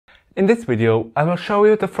In this video I will show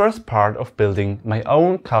you the first part of building my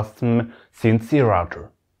own custom CNC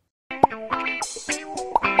router.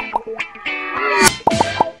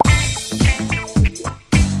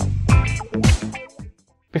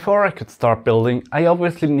 Before I could start building, I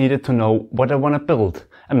obviously needed to know what I want to build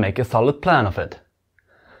and make a solid plan of it.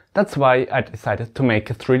 That's why I decided to make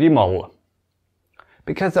a 3D model.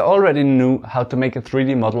 Because I already knew how to make a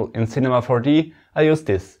 3D model in Cinema 4D, I used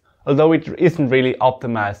this, although it isn't really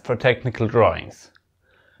optimized for technical drawings.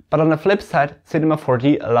 But on the flip side, Cinema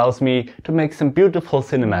 4D allows me to make some beautiful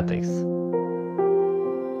cinematics.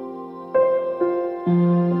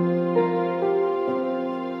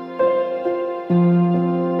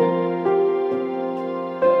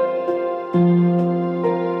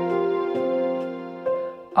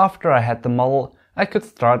 After I had the model, I could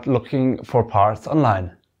start looking for parts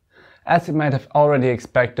online. As you might have already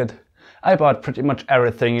expected, I bought pretty much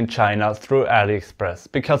everything in China through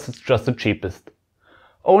AliExpress because it's just the cheapest.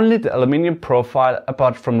 Only the aluminium profile I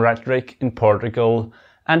bought from Redrick in Portugal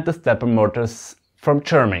and the stepper motors from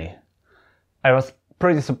Germany. I was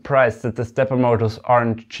pretty surprised that the stepper motors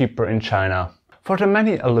aren't cheaper in China. For the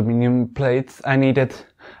many aluminium plates I needed,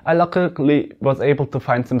 I luckily was able to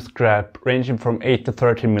find some scrap ranging from 8 to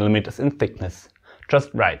 13 mm in thickness.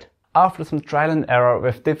 Just right. After some trial and error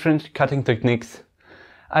with different cutting techniques,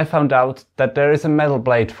 I found out that there is a metal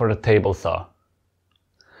blade for the table saw.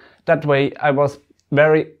 That way I was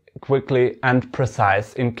very quickly and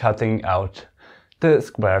precise in cutting out the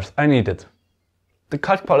squares I needed. The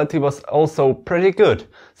cut quality was also pretty good,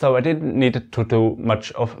 so I didn't need to do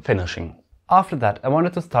much of finishing. After that I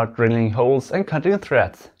wanted to start drilling holes and cutting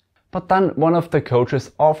threads. But then one of the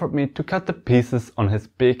coaches offered me to cut the pieces on his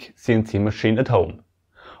big CNC machine at home.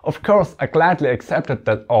 Of course I gladly accepted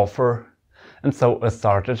that offer, and so I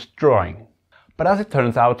started drawing. But as it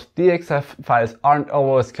turns out, DXF files aren't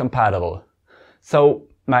always compatible, so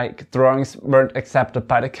my drawings weren't accepted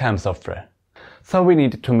by the CAM software. So we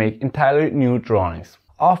needed to make entirely new drawings.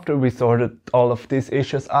 After we sorted all of these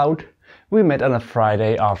issues out, we met on a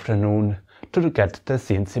Friday afternoon to get the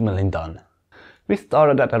CNC milling done. We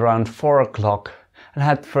started at around 4 o'clock and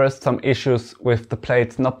had first some issues with the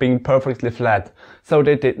plates not being perfectly flat, so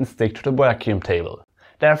they didn't stick to the vacuum table.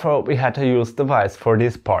 Therefore we had to use the vise for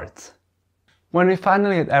these parts. When we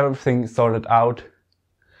finally had everything sorted out,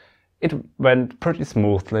 it went pretty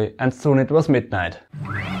smoothly and soon it was midnight.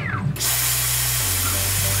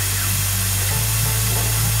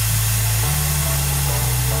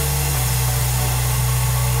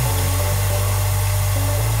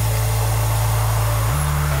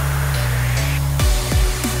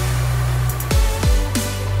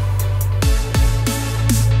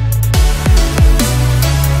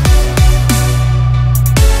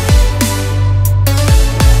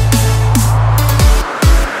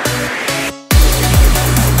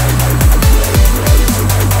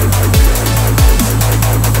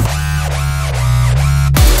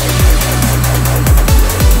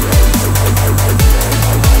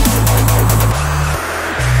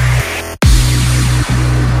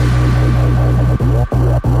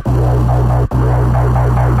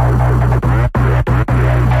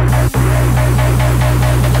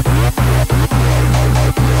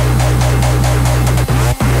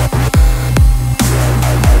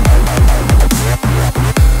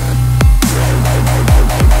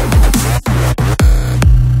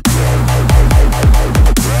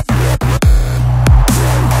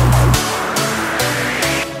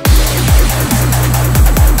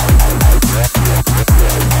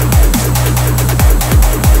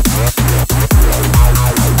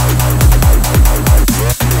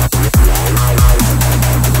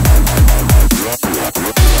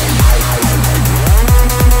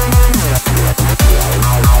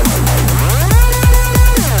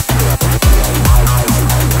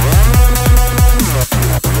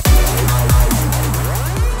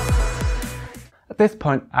 At this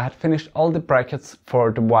point I had finished all the brackets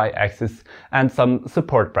for the Y-axis and some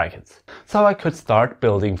support brackets, so I could start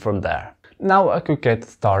building from there. Now I could get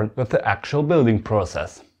started with the actual building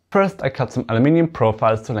process. First I cut some aluminium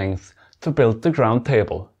profiles to length to build the ground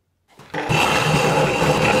table.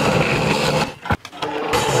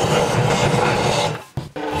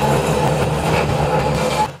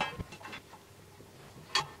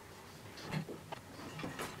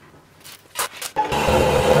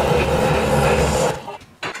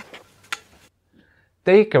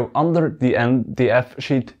 They go under the MDF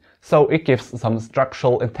sheet, so it gives some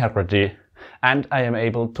structural integrity, and I am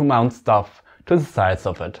able to mount stuff to the sides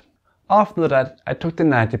of it. After that I took the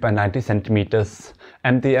 90 by 90 cm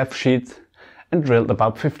MDF sheets and drilled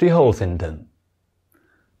about 50 holes in them.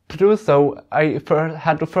 To do so, I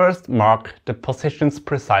had to first mark the positions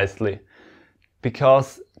precisely,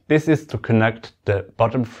 because this is to connect the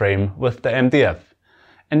bottom frame with the MDF.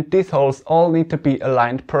 And these holes all need to be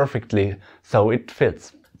aligned perfectly so it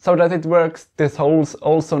fits. So that it works, these holes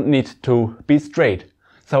also need to be straight,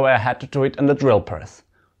 so I had to do it on the drill press,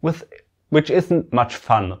 which isn't much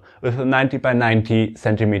fun with a 90 by 90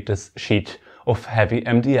 centimeters sheet of heavy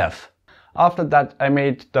MDF. After that I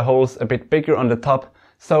made the holes a bit bigger on the top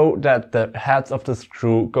so that the heads of the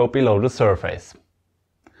screw go below the surface.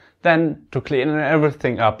 Then, to clean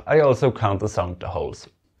everything up, I also countersunk the holes.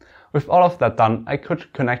 With all of that done, I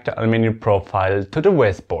could connect the aluminium profile to the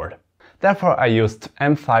wasteboard. Therefore I used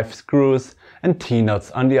M5 screws and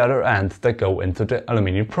T-nuts on the other end that go into the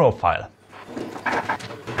aluminium profile.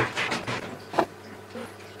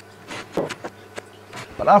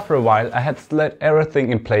 But after a while I had slid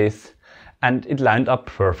everything in place and it lined up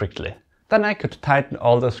perfectly. Then I could tighten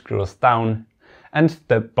all the screws down and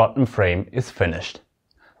the bottom frame is finished.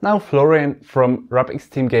 Now Florian from Robix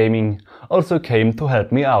Team Gaming also came to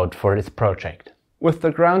help me out for this project. With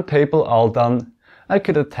the ground table all done, I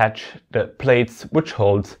could attach the plates which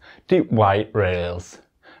hold the Y rails,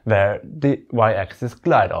 where the Y-axis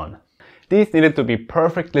glide on. These needed to be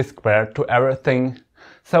perfectly square to everything,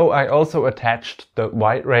 so I also attached the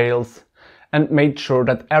Y rails and made sure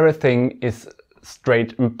that everything is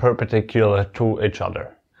straight and perpendicular to each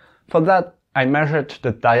other. For that I measured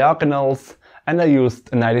the diagonals and I used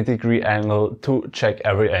a 90-degree angle to check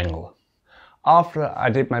every angle. After I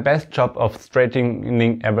did my best job of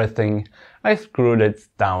straightening everything, I screwed it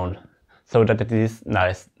down so that it is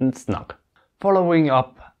nice and snug. Following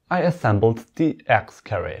up, I assembled the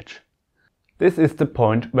X-carriage. This is the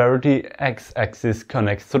point where the X-axis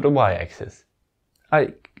connects to the Y-axis.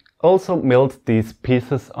 I also milled these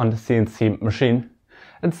pieces on the CNC machine,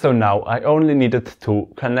 and so now I only needed to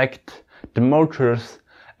connect the motors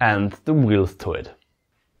and the wheels to it.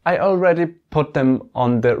 I already put them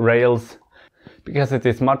on the rails because it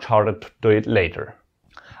is much harder to do it later.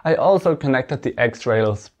 I also connected the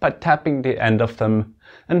X-rails by tapping the end of them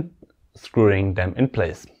and screwing them in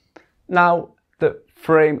place. Now the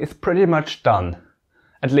frame is pretty much done.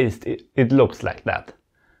 At least it looks like that.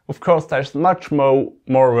 Of course there's much more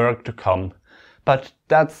work to come, but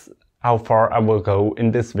that's how far I will go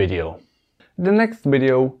in this video. In the next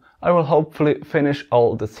video I will hopefully finish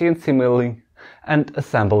all the CNC milling and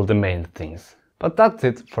assemble the main things. But that's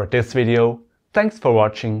it for this video. Thanks for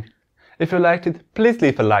watching. If you liked it, please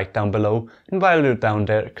leave a like down below, and while you're down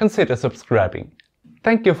there, consider subscribing.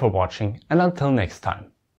 Thank you for watching, and until next time.